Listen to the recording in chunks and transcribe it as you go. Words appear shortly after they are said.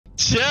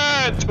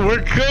shit!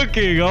 We're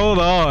cooking. Hold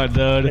on,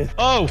 dude.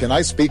 Oh! Can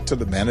I speak to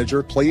the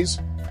manager, please?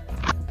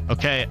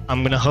 Okay,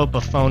 I'm gonna hope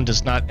a phone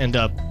does not end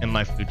up in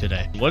my food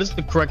today. What is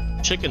the correct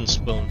chicken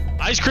spoon?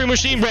 Ice cream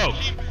machine, bro!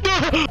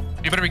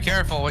 You better be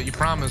careful what you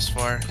promise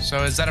for.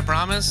 So is that a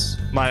promise?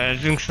 My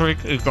editing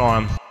streak is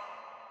gone.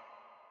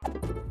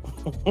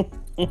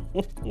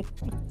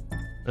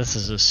 This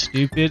is a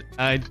stupid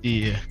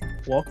idea.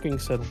 Walking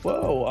said,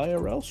 whoa,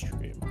 IRL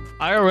stream.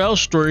 IRL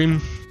stream?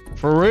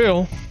 For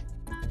real?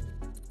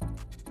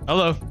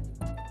 Hello.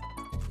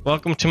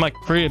 Welcome to my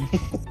crib.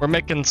 We're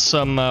making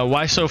some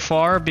why so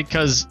far?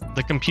 Because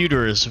the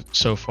computer is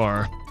so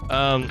far.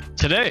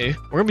 Today,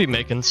 we're gonna be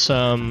making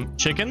some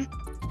chicken,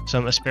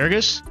 some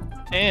asparagus,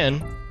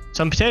 and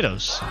some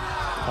potatoes.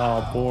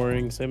 Oh,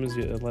 boring. Same as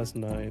last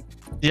night.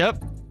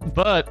 Yep,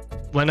 but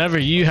whenever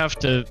you have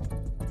to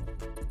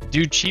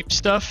do cheap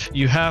stuff,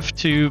 you have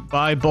to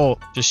buy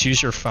bulk. Just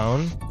use your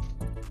phone.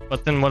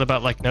 But then what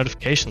about like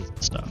notifications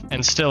and stuff?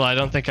 And still, I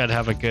don't think I'd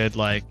have a good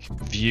like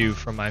view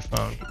from my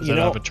phone. You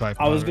know, have a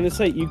tripod. I was gonna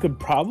say you could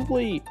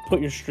probably put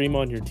your stream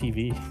on your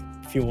TV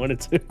if you wanted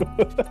to.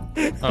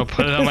 Oh,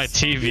 put it on my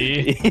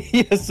TV.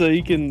 Yeah, so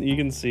you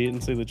can see it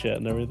and see the chat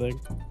and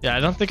everything. Yeah, I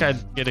don't think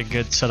I'd get a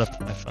good setup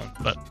for my phone.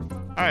 But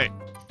all right,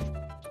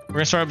 we're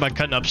gonna start by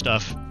cutting up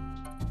stuff.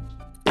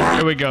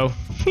 Here we go.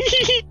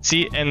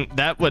 See, and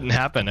that wouldn't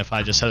happen if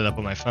I just set it up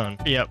on my phone.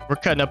 Yeah, we're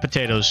cutting up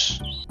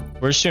potatoes.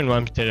 We're just doing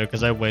one potato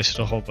because I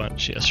wasted a whole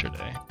bunch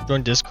yesterday.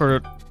 Join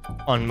Discord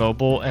on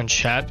mobile and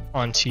chat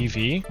on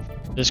TV.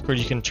 Discord,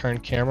 you can turn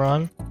camera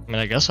on. I mean,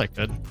 I guess I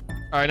could. All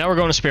right, now we're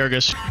going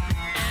asparagus.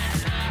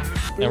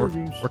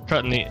 And we're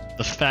cutting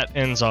the fat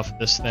ends off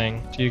this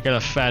thing. So you got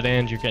a fat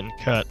end, you're getting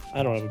cut.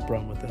 I don't have a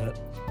problem with that.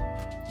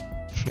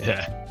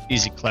 Yeah,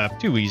 easy clap,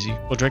 too easy.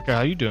 Well, Draco,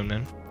 how you doing,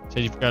 man? So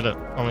you've got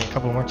only a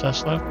couple more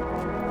tests left?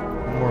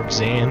 More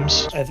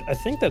exams. I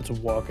think that's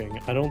walking.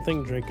 I don't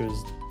think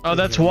Draco's... Oh,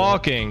 that's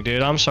walking,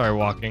 dude. I'm sorry,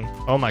 walking.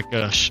 Oh my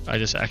gosh. I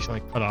just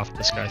accidentally cut off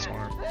this guy's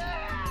arm.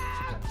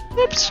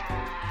 Whoops.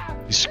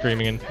 He's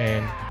screaming in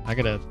pain. I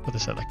gotta put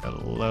this at like a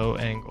low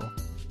angle.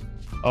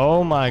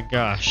 Oh my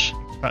gosh.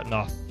 I'm cutting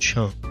off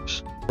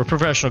chunks. We're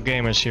professional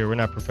gamers here. We're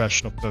not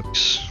professional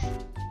cooks.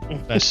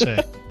 I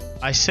say.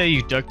 I say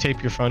you duct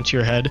tape your phone to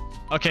your head.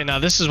 Okay, now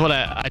this is what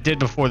I did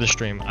before the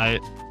stream. I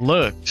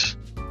looked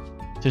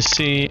to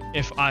see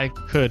if I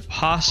could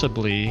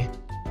possibly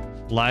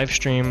live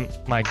stream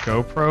my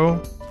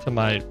GoPro to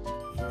my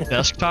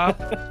desktop.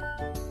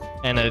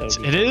 And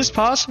it is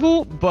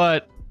possible,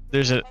 but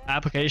there's an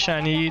application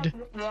I need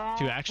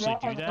to actually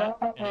do that.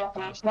 And it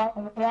costs.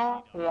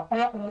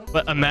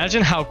 But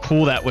imagine how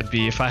cool that would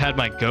be if I had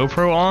my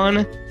GoPro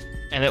on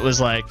and it was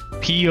like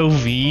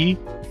POV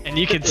and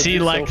you could see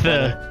like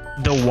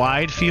the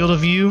wide field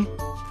of view.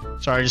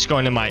 Sorry, just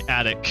going to my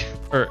attic,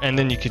 and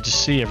then you could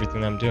just see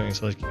everything I'm doing.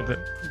 So like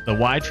the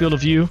wide field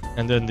of view,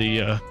 and then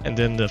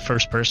the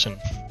first person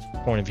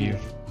point of view.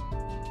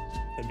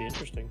 That'd be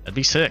interesting. That'd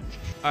be sick.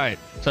 All right,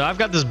 so I've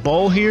got this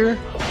bowl here,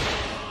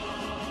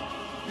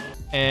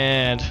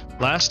 and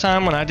last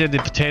time when I did the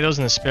potatoes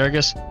and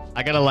asparagus,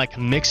 I gotta like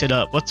mix it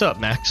up. What's up,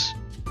 Max?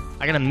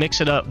 I gotta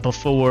mix it up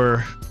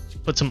before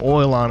put some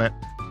oil on it.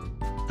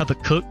 Help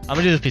it cook. I'm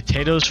gonna do the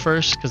potatoes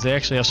first because they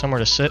actually have somewhere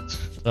to sit.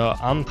 So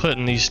I'm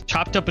putting these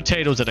chopped up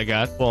potatoes that I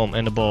got, boom,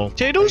 in the bowl.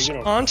 Potatoes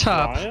on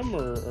top. Fry them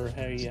or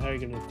how you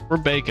gonna? We're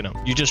baking them.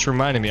 You just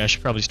reminded me I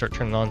should probably start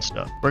turning on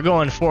stuff. We're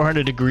going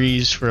 400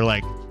 degrees for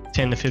like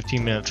 10 to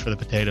 15 minutes for the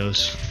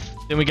potatoes.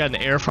 Then we got an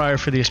air fryer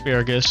for the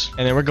asparagus,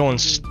 and then we're going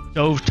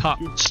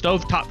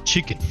stovetop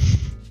chicken.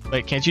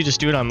 Wait, can't you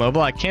just do it on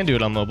mobile? I can do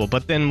it on mobile,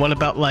 but then what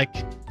about like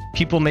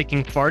people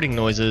making farting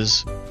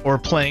noises or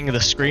playing the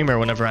screamer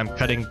whenever I'm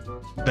cutting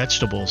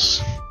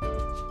vegetables?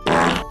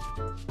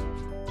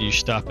 You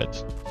stop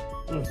it.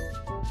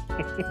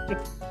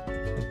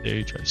 There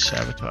you try to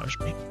sabotage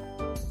me.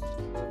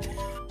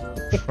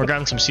 We're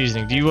getting some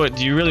seasoning. Do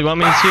you really want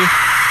me to?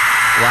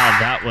 Wow,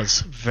 that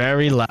was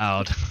very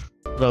loud.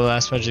 The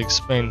last message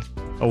explained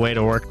a way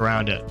to work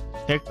around it.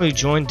 Technically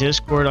join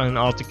Discord on an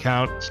alt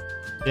account,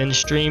 then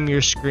stream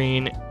your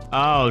screen.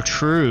 Oh,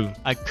 true.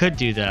 I could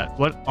do that.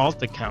 What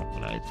alt account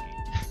would I need?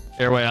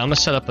 Here, wait, I'm gonna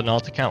set up an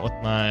alt account with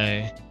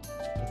my...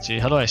 Let's see,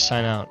 how do I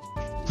sign out?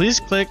 Please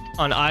click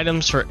on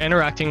items for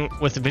interacting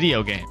with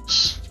video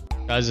games.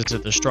 Guys, is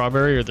it the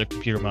strawberry or the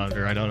computer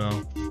monitor? I don't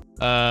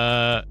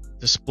know.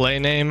 Display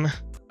name,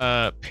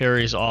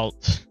 Perry's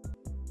alt.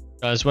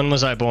 Guys, when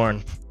was I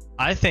born?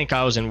 I think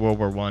I was in World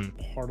War One.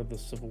 Part of the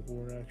Civil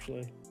War,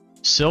 actually.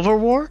 Civil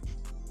War?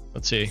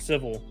 Let's see.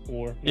 Civil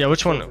War. Yeah,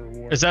 which one?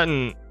 Is that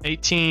in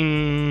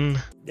 18...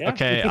 Yeah.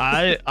 Okay,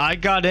 I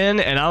got in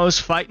and I was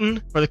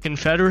fighting for the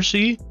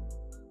Confederacy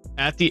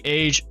at the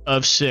age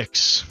of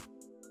 6.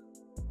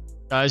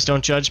 Guys,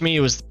 don't judge me. It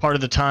was part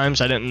of the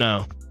times. I didn't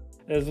know.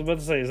 I was about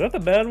to say, is that the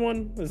bad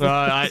one?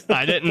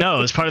 I didn't know.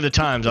 It was part of the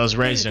times. I was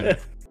raised in it.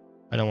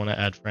 I don't want to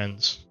add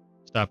friends.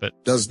 Stop it.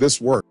 Does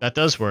this work? That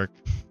does work.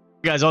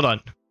 Guys, hold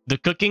on. The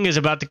cooking is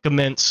about to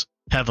commence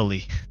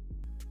heavily.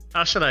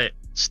 How should I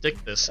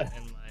stick this in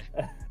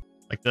my...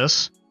 Like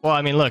this? Well,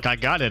 I mean, look, I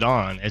got it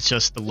on. It's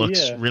just the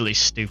looks Yeah. really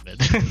stupid.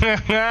 Can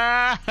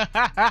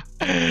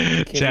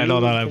Chat,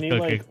 hold on, I'm can you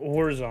cooking. like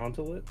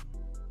horizontal it?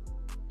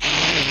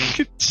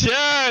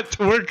 Chat,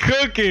 we're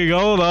cooking.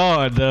 Hold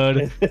on,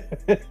 dude.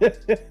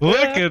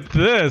 Look at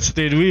this,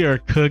 dude. We are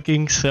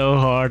cooking so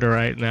hard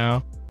right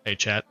now. Hey,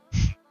 chat.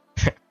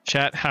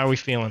 Chat, how are we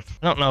feeling?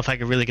 I don't know if I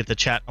could really get the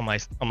chat on my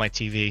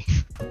TV.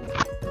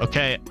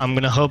 Okay, I'm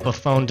gonna hope a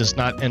phone does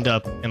not end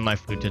up in my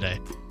food today.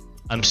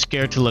 I'm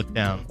scared to look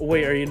down.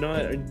 Wait, you're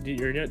not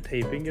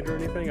taping it or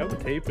anything? I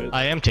would tape it.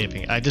 I am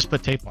taping it. I just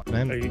put tape on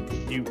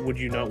it. Would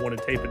you not want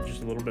to tape it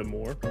just a little bit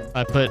more?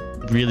 I put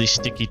really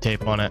sticky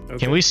tape on it. Okay.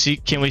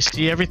 Can we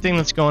see everything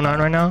that's going on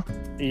right now?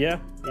 Yeah.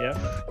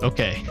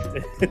 Okay.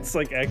 It's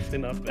like actually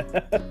not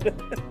bad.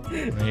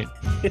 Right.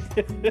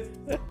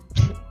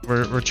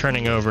 We're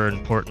turning over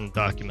important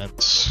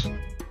documents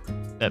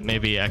that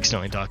maybe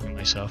accidentally document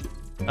myself.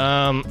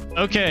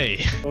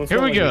 Okay. Well, it's Here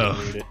not we like go.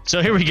 don't need it.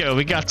 So here we go.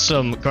 We got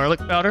some garlic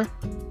powder.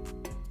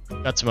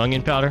 Got some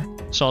onion powder,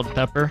 salt and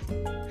pepper,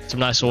 some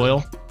nice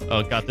oil.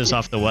 Oh, got this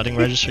off the wedding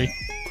registry.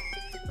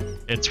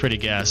 It's pretty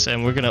gas,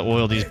 and we're gonna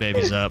oil these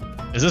babies up.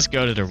 Is this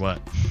goated or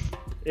what?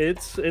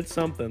 It's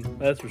something,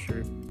 that's for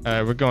sure.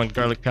 Alright, we're going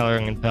garlic powder,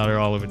 onion powder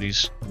all over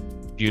these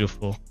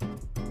beautiful,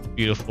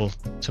 beautiful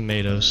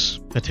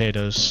tomatoes,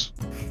 potatoes.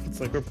 It's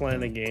like we're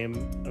playing a game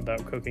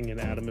about cooking and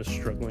Adam is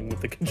struggling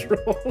with the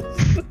controls.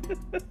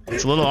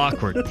 It's a little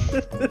awkward.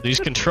 These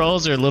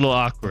controls are a little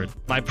awkward.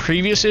 My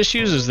previous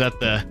issues is that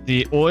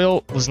the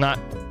oil was not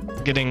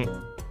getting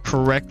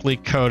correctly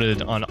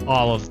coated on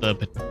all of the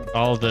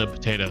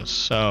potatoes.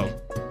 So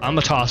I'm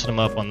gonna toss them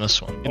up on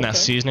this one. Getting that Okay.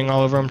 seasoning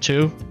all over them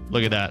too.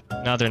 Look at that.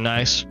 Now they're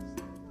nice.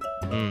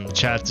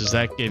 Chat, does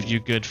that give you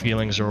good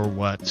feelings or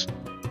what?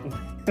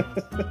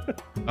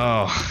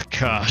 Oh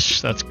gosh,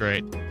 that's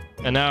great.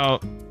 And now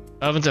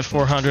oven's at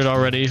 400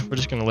 already. We're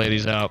just gonna lay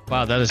these out.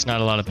 Wow, that is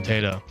not a lot of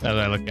potato. Now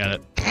that I look at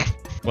it.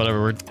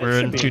 Whatever, we're It in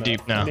should be too enough.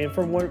 deep now. I mean,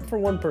 for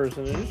one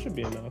person, it should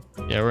be enough.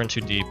 Yeah, we're in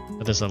too deep.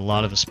 But there's a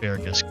lot of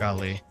asparagus,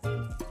 golly.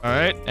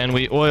 Alright, and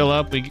we oil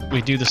up,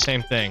 we do the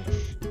same thing.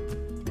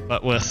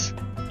 But with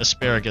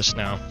asparagus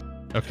now.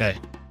 Okay.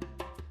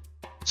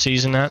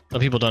 Season that. Some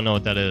people don't know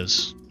what that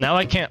is. Now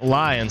I can't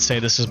lie and say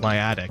this is my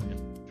attic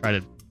and try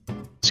to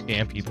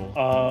scam people.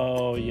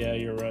 Oh yeah,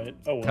 you're right.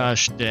 Oh well.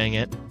 Gosh dang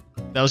it.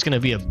 That was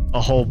gonna be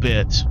a whole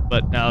bit,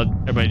 but now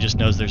everybody just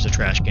knows there's a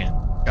trash can.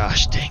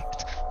 Gosh dang it.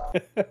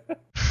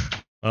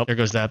 Well, there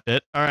goes that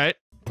bit. Alright.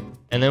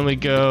 And then we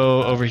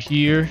go over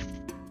here.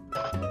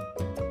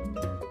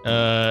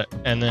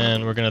 And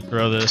then we're gonna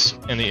throw this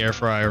in the air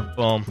fryer.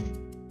 Boom.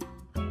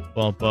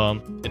 Boom,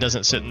 boom. It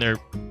doesn't sit in there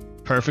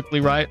perfectly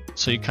right,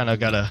 so you kind of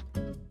gotta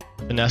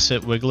finesse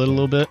it, wiggle it a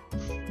little bit.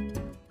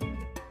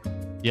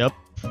 Yep.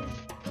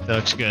 That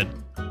looks good.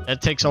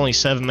 That takes only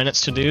 7 minutes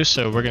to do,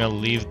 so we're gonna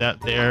leave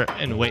that there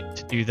and wait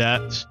to do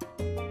that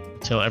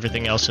until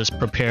everything else is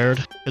prepared.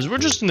 Because we're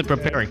just in the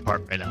preparing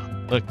part right now.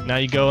 Look, now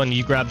you go and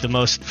you grab the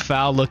most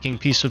foul-looking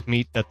piece of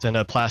meat that's in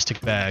a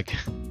plastic bag.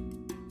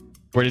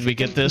 Where did we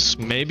get this?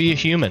 Maybe a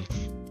human.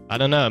 I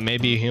don't know,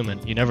 maybe a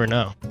human. You never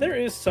know. There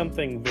is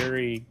something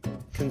very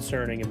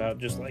concerning about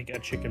just like a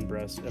chicken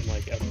breast in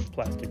like a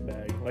plastic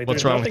bag. Like,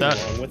 What's there's wrong with nothing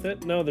that? wrong with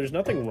it. No, there's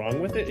nothing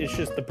wrong with it. It's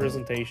just the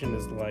presentation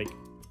is like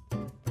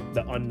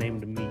the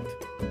unnamed meat.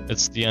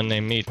 It's the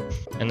unnamed meat.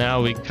 And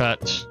now we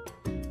cut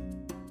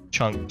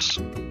chunks.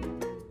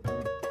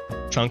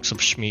 Chunks of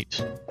schmeat.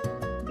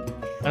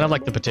 And I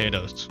like the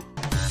potatoes.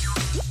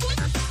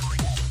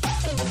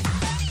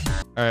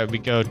 Alright, we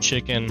go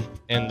chicken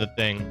in the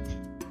thing.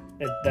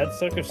 That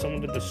suck if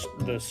someone did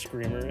the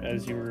screamer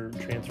as you were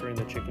transferring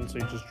the chicken, so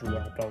you just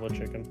dropped all the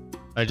chicken.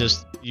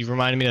 You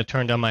reminded me to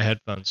turn down my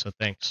headphones, so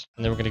thanks.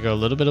 And then we're gonna go a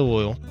little bit of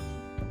oil.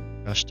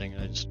 Gosh dang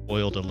it, I just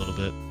oiled a little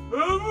bit.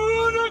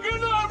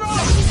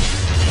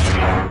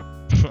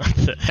 What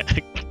the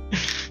heck?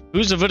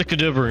 Who's the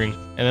Vidicadubering?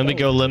 And then we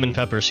go lemon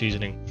pepper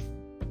seasoning.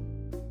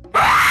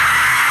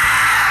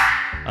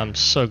 I'm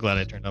so glad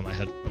I turned on my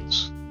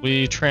headphones.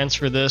 We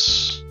transfer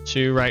this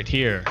to right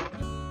here.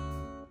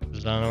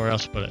 Because I don't know where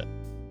else to put it.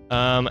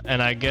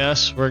 And I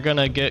guess we're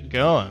gonna get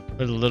going.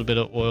 Put a little bit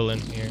of oil in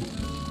here.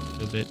 A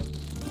little bit.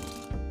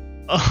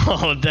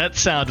 Oh, that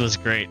sound was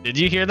great. Did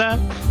you hear that?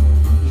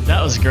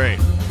 That was great.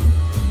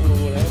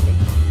 What happened?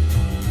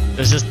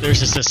 There's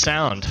just a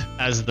sound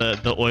as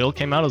the oil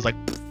came out. It was like,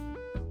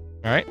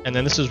 all right. And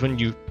then this is when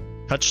you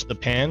touch the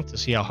pan to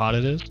see how hot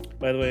it is.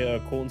 By the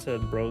way, Colton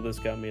said, "Bro, this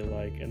got me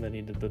like," and then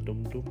he did the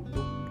dum dum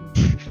dum.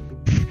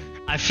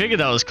 I figured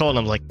that was cold, and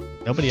I'm like,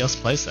 nobody else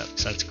plays that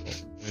besides Cole.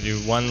 We do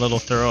one little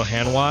thorough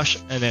hand wash,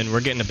 and then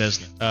we're getting to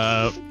business.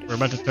 We're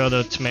about to throw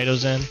the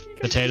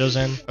potatoes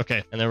in.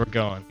 Okay, and then we're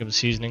going. Give it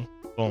seasoning.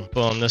 Boom,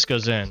 boom. This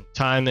goes in.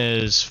 Time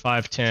is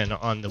 5:10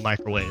 on the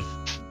microwave.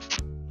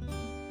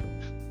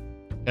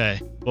 Okay,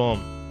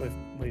 boom.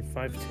 Wait,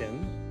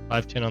 5:10.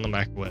 5:10 on the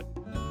microwave.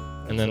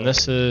 And then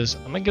this is,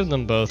 I'm gonna give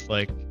them both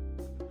like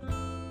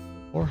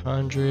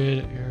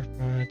 400 air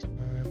fry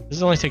time.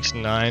 This only takes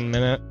 9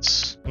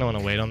 minutes. I don't want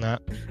to wait on that.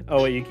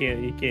 Oh wait, you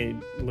can't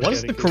look What at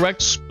is it the 'cause-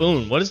 correct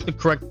spoon? What is the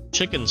correct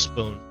chicken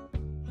spoon?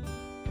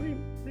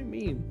 What do you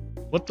mean?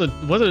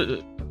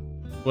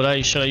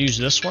 Should I use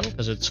this one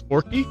because it's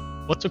forky?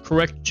 What's the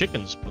correct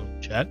chicken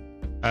spoon, Chad?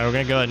 Alright, we're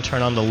gonna go ahead and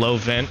turn on the low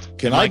vent.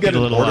 Can It I might get a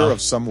an little order loud.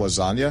 of some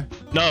lasagna?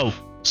 No,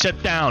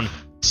 sit down.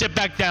 Sit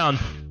back down.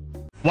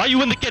 Why are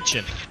you in the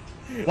kitchen?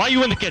 Why are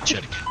you in the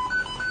kitchen?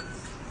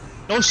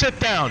 Don't sit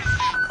down.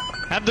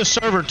 Have the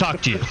server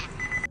talk to you.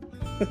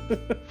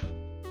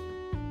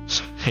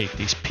 Hate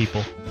these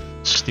people.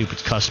 Stupid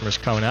customers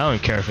coming out. I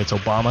don't care if it's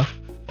Obama.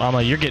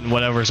 Obama, you're getting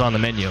whatever's on the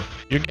menu.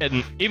 You're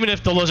getting, even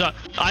if the lasagna,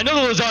 I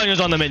know the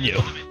lasagna's on the menu.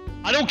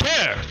 I don't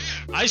care.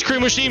 Ice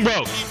cream machine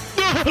broke.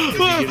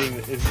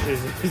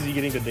 Is he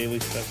getting the daily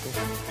special?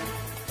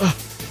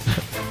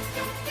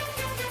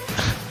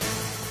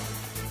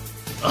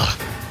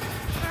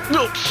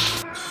 No.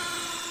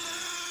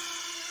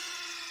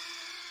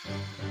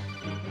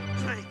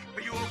 Snake,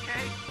 are you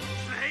okay?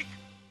 Snake?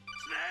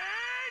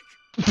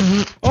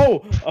 Snake?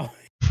 Oh,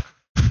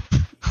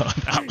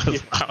 That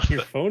was loud.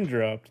 your phone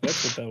dropped.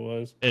 That's what that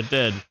was. It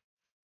did.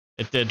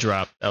 It did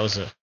drop. That was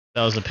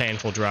a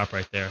painful drop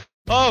right there.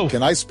 Oh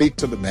Can I speak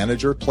to the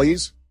manager,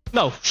 please?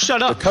 no! Shut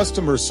The up.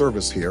 customer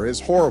service here is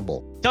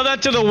horrible. Tell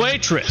that to the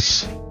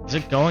waitress. Is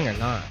it going or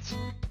not?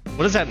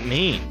 What does that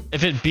mean?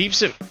 If it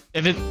beeps, if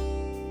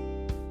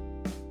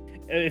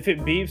it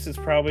beeps, it's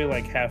probably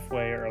like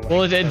halfway or like.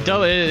 well, it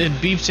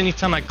beeps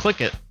anytime I click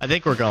it. I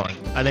think we're going.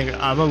 I think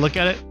I'm gonna look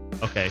at it.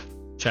 Okay,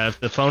 Chad. If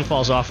the phone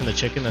falls off in the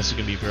chicken, this is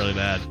gonna be really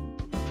bad.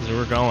 'Cause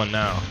we're going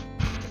now.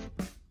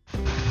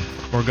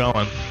 We're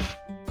going.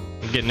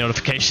 I'm getting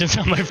notifications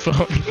on my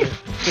phone.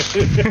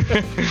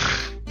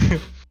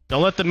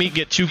 Don't let the meat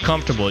get too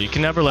comfortable. You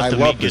can never let I the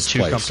love meat get this too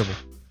place. comfortable.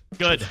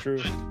 Good.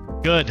 True.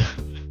 Good.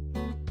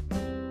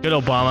 Good,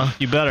 Obama.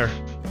 You better.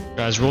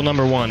 Guys, rule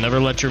number 1,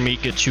 never let your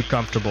meat get too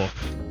comfortable.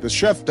 The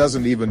chef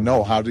doesn't even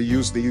know how to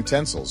use the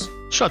utensils.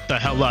 Shut the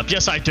hell up.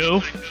 Yes, I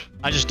do.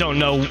 I just don't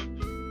know.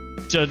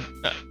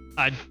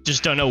 I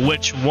just don't know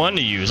which one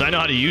to use. I know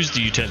how to use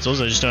the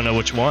utensils. I just don't know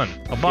which one.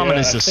 Obama Yeah,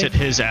 needs I to sit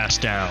think- his ass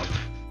down.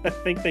 I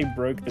think they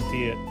broke the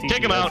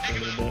Kick him out. a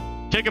little bit.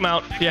 Kick him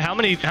out. Yeah, how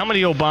many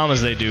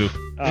Obamas they do?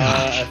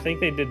 I think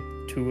they did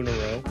 2 in a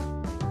row,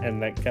 and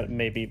that kind of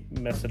maybe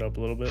messed it up a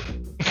little bit.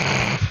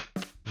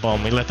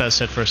 Boom. We let that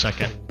sit for a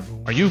second.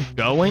 Are you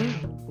going?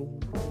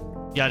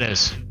 Yeah, it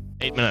is.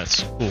 8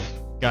 minutes. Cool.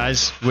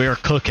 Guys, we are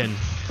cooking.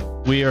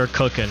 We are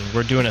cooking.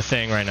 We're doing a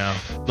thing right now.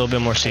 A little bit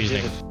more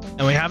seasoning.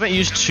 And we haven't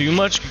used too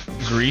much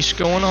grease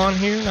going on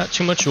here. Not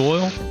too much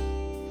oil.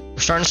 We're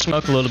starting to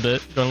smoke a little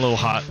bit. Going a little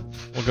hot.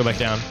 We'll go back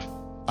down.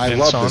 I Vince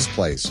love on. this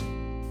place.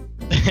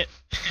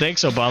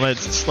 Thanks, Obama.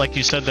 It's like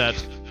you said that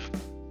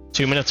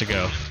 2 minutes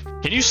ago.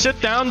 Can you sit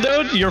down,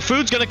 dude? Your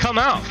food's gonna come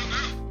out.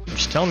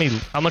 Just tell me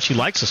how much he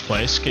likes this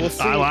place. Well,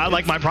 see, I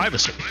like my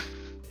privacy.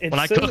 It When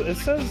I says, cook- it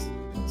says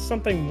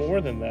something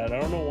more than that. I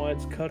don't know why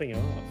it's cutting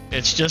off.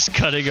 It's just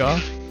cutting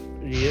off.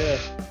 Yeah.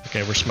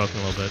 Okay, we're smoking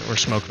a little bit. We're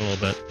smoking a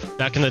little bit.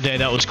 Back in the day,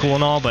 that was cool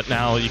and all, but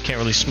now you can't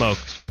really smoke.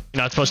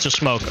 You're not supposed to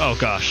smoke. Oh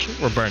gosh,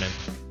 we're burning.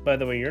 By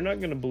the way, you're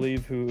not gonna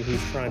believe who's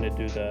trying to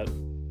do that.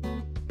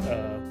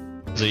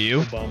 Is it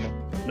you?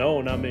 Obama.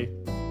 No, not me.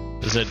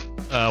 Is it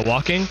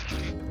Walking?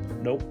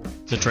 Nope.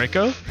 Is it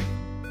Draco?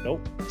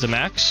 Nope. Is it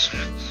Max?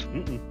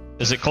 Mm-mm.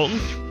 Is it Colton?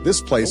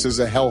 This place is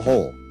a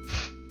hellhole.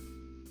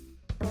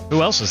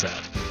 Who else is that?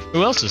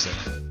 Who else is it?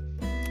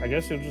 I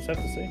guess you'll just have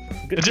to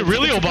see. Is it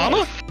really Obama?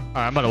 Alright,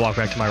 I'm about to walk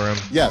back to my room.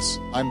 Yes,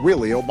 I'm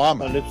really My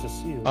Obama. lips are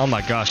sealed. Oh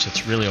my gosh,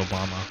 it's really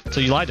Obama. So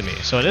you lied to me.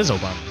 So it is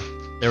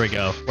Obama. There we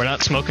go. We're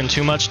not smoking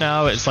too much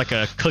now. It's like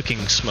a cooking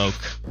smoke.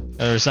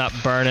 It's not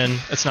burning.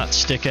 It's not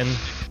sticking.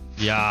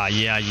 Yeah.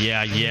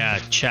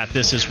 Chat,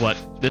 this is what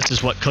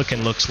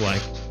cooking looks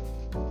like.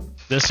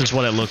 This is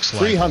what it looks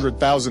like.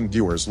 300,000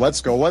 viewers.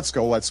 Let's go, let's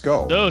go, let's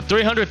go. Dude,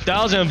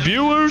 300,000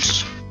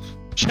 viewers?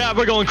 Chat,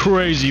 we're going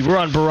crazy. We're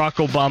on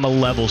Barack Obama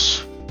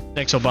levels.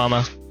 Thanks,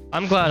 Obama.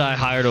 I'm glad I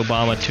hired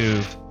Obama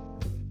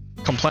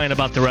to complain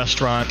about the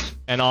restaurant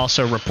and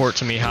also report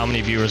to me how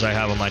many viewers I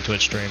have on my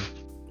Twitch stream.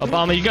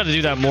 Obama, you got to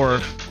do that more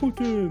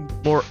Putin.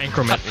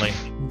 incrementally.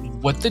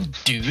 What the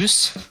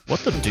deuce? What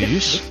the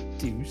deuce?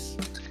 Deuce.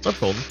 What's up,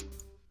 Golden?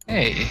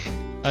 Hey,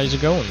 How's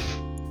it going?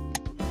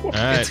 All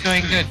right, it's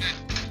going good.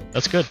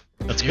 that's good.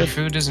 That's Your good.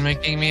 food is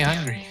making me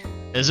hungry.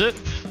 Is it?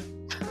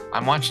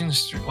 I'm watching the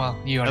stream. Well,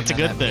 you already That's a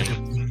know good that,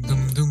 thing. but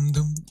dum, dum,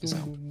 dum, so.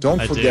 Don't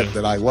I forget do.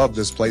 that I love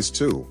this place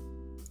too.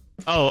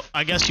 Oh,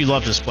 I guess you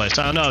love this place.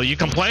 I don't know. You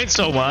complain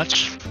so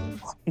much.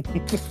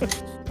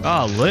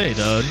 Golly,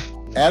 dude.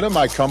 Adam,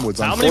 I come with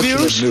How many unfortunate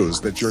views?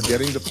 news that you're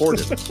getting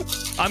deported.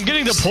 I'm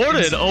getting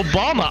deported,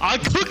 Obama. I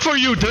cook for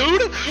you,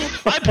 dude.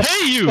 I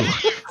pay you.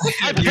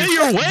 I pay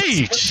your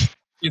wage.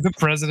 You're the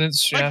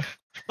president's chef.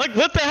 Like,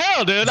 what the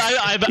hell, dude?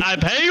 I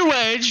pay your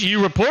wage.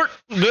 You report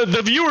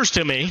the viewers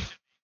to me.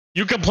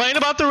 You complain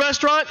about the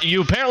restaurant.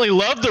 You apparently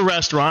love the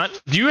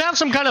restaurant. Do you have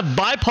some kind of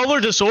bipolar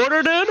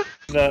disorder, dude?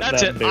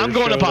 That's it. I'm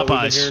going to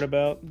Popeyes.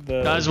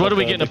 Guys, what are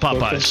we getting at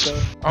Popeyes?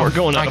 We're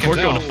going to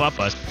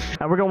Popeyes.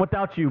 And we're going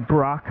without you,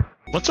 Brock.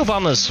 What's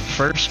Obama's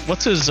first?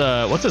 What's his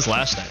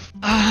last name?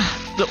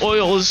 The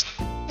oil is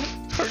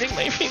hurting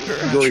my finger.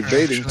 You're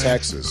evading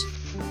taxes.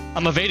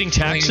 I'm evading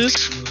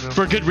taxes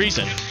for a good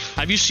reason.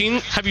 Have you seen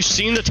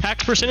the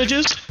tax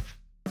percentages?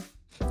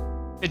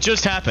 It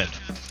just happened.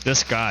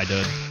 This guy,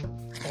 dude.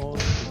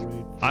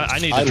 I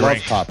need a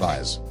drink. I love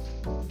Popeyes.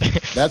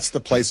 That's the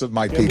place of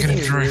my people.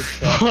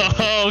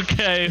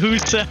 Okay, who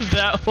said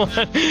that one?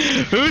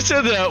 Who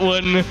said that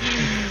one?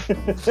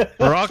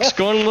 Brock's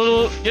getting a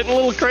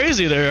little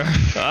crazy there.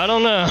 I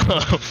don't know.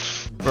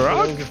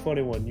 Brock? That was a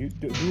funny one. You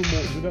do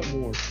that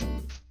more.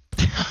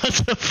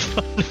 That's a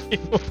funny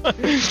one.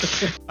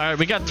 All right,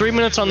 we got 3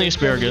 minutes on the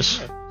asparagus.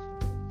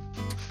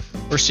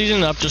 We're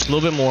seasoning up just a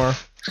little bit more,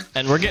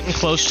 and we're getting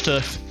close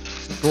to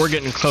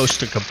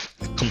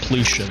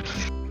completion.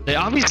 They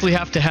obviously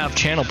have to have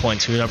channel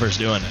points, whoever's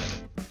doing it.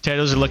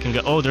 Potatoes are looking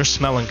good. Oh, they're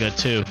smelling good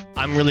too.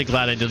 I'm really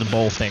glad I did the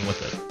bowl thing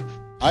with it.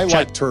 I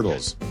like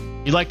turtles.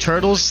 You like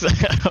turtles?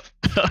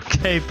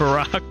 Okay,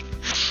 Barack.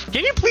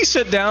 Can you please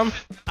sit down?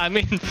 I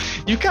mean,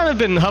 you've kind of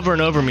been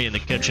hovering over me in the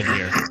kitchen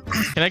here.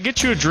 Can I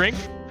get you a drink,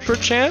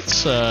 perchance?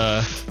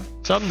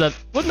 Something that...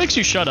 What makes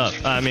you shut up?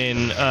 I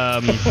mean,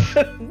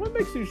 What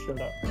makes you shut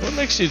up?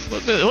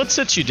 What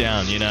sits you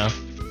down, you know?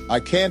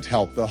 I can't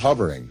help the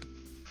hovering.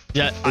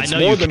 Yeah, It's I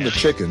know more you than can. the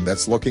chicken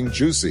that's looking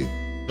juicy.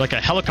 Like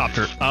a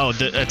helicopter. Oh,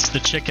 it's the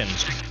chicken.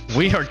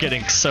 We are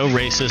getting so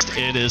racist.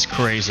 It is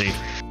crazy.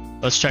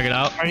 Let's check it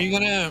out. Are you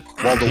gonna?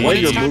 Well, the way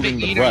you're moving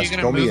the breast,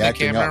 don't be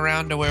acting camera up.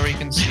 around to where we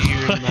can see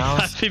your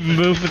mouth? I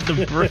moving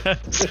the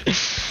breast.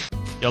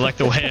 You like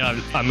the way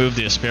I move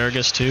the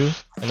asparagus too,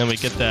 and then we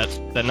get that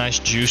nice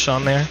juice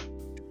on there.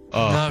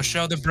 Oh. No,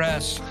 show the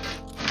breast.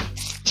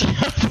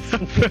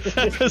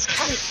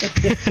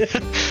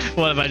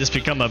 What, have I just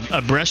become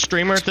a breast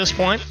streamer at this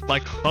point?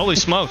 Like, holy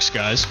smokes,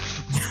 guys.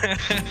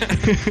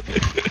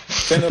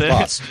 Finna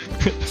bust.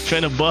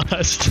 Finna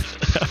bust.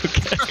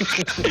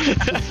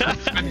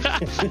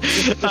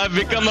 Okay. I've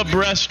become a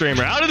breast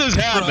streamer. How did this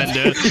happen,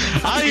 dude?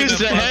 I used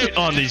to hate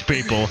on these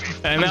people,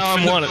 and now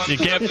I'm one. You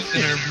can't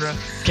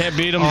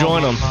beat them,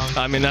 join them.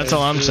 I mean, that's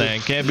all I'm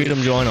saying. Can't beat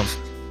them, join them.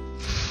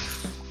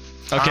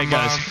 Okay,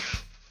 guys.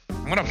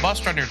 I'm gonna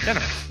bust on your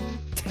dinner.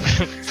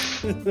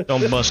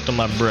 Don't bust on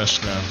my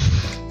breast now.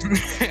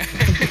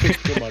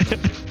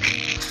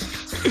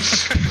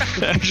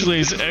 Actually,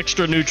 it's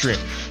extra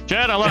nutrient.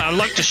 Chad, I'd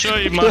like to show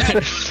you my.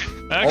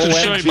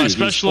 Show you my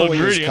special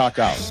ingredient. Cock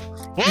out.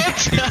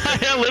 What?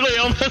 I literally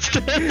almost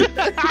did.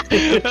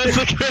 That's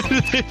the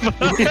crazy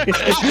part.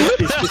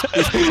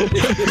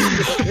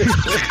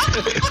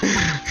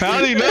 How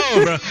do you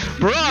know, bro?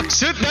 Brock,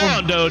 sit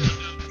down, dude.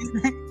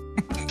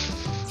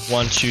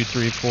 1, 2,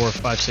 3, 4,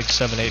 5, 6,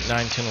 7, 8,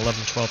 9, 10,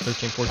 11, 12,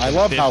 13, 14, I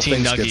love 15 how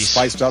things nuggies. get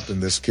spiced up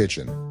in this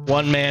kitchen.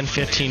 One man,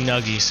 15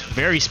 nuggies.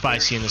 Very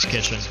spicy in this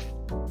kitchen.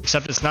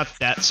 Except it's not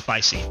that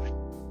spicy.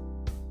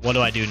 What do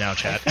I do now,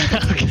 chat?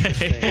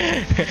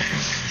 Okay.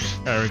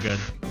 Very good.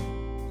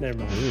 Never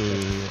mind.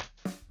 Ooh.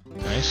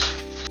 Nice.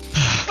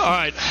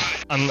 Alright.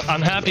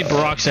 I'm happy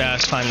Barack's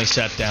ass finally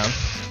sat down.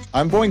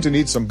 I'm going to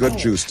need some good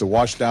juice to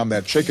wash down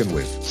that chicken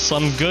with.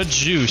 Some good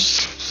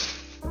juice.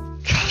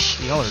 Gosh,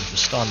 y'all are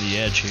just on the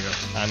edge here.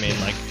 I mean,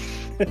 like,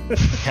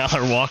 y'all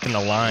are walking the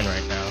line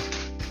right now.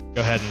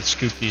 Go ahead and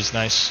scoop these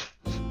nice,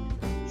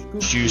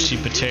 juicy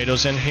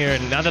potatoes in here.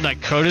 And now that I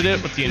coated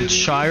it with the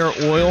entire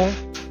oil,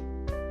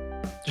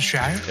 The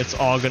Shire? it's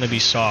all gonna be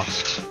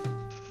soft.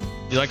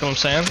 You like what I'm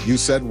saying? You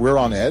said we're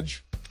on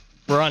edge?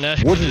 We're on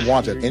edge. Wouldn't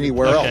want it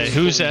anywhere Okay, else.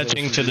 who's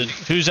edging to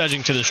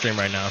the stream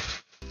right now?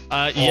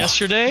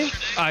 Yesterday,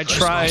 I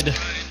tried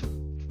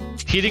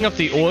heating up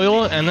the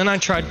oil, and then I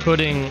tried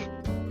putting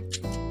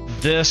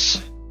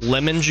this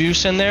lemon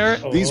juice in there.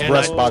 These and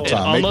breast it bata make me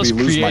almost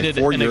lose my created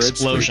an 4-year itch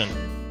explosion.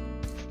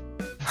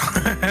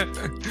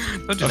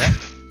 Don't do that.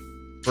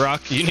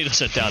 Brock, you need to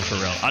sit down for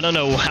real. I don't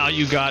know how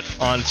you got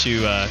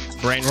onto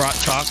brain rot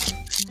talk,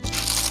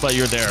 but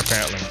you're there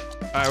apparently.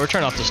 All right, we're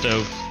turning off the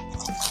stove.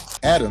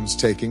 Adam's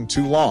taking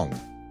too long.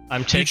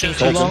 I'm taking too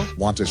Colton, long.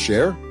 want to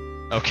share?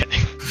 Okay.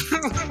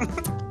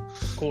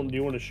 Colton, do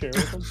you want to share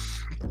with them?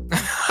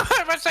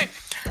 I must say,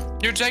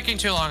 you're taking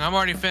too long. I'm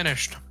already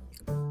finished.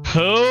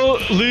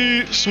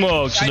 Holy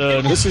smokes,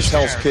 dude. This is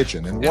Hell's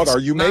Kitchen, and what It's are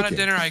you not making? a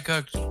dinner I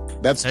cooked.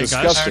 That's Hey, guys.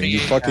 disgusting, Already you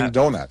ate fucking that.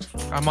 donut.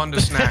 I'm on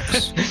to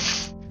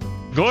snacks.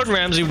 Gordon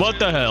Ramsay, what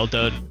the hell,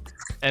 dude?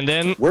 And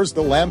then Where's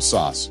the lamb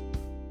sauce?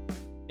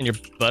 in your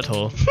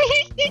butthole.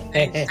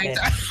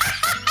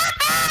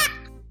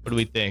 What do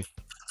we think?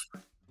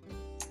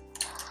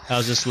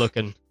 How's this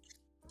looking?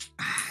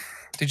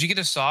 Did you get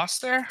a sauce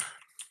there?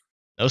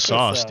 No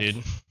sauce, sauce.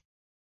 dude.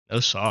 No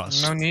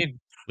sauce. No need.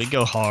 We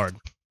go hard.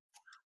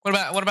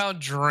 What about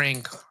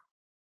drink?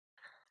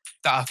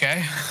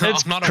 Okay.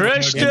 It's I'm not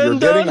Christian. And you're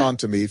dude. getting on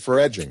to me for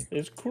edging.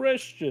 It's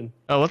Christian.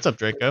 Oh, what's up,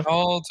 Draco?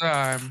 all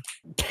time.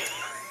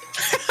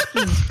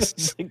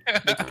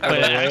 But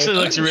it actually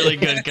looks really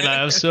good. Can I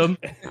have some?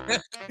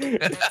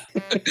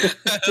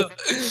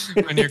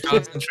 When you're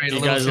concentrating You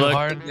a little guys too look-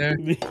 hard there.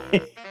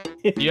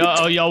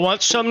 Y'all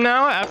want some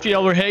now after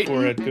y'all were hating?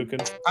 Forehead cooking.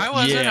 I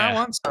wasn't. Yeah. I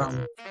want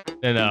some.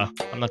 No,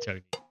 I'm not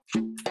talking.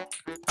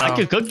 I Oh,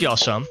 could cook y'all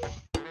some.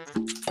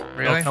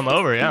 really? Y'all come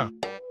over, yeah.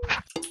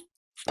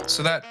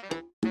 So that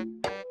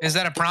is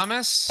that a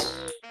promise?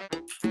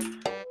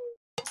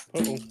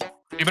 Uh-oh.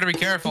 You better be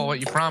careful what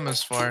you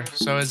promise for.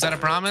 So is that a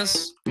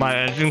promise? My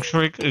editing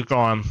streak is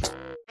gone.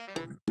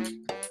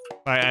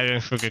 My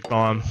editing streak is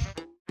gone.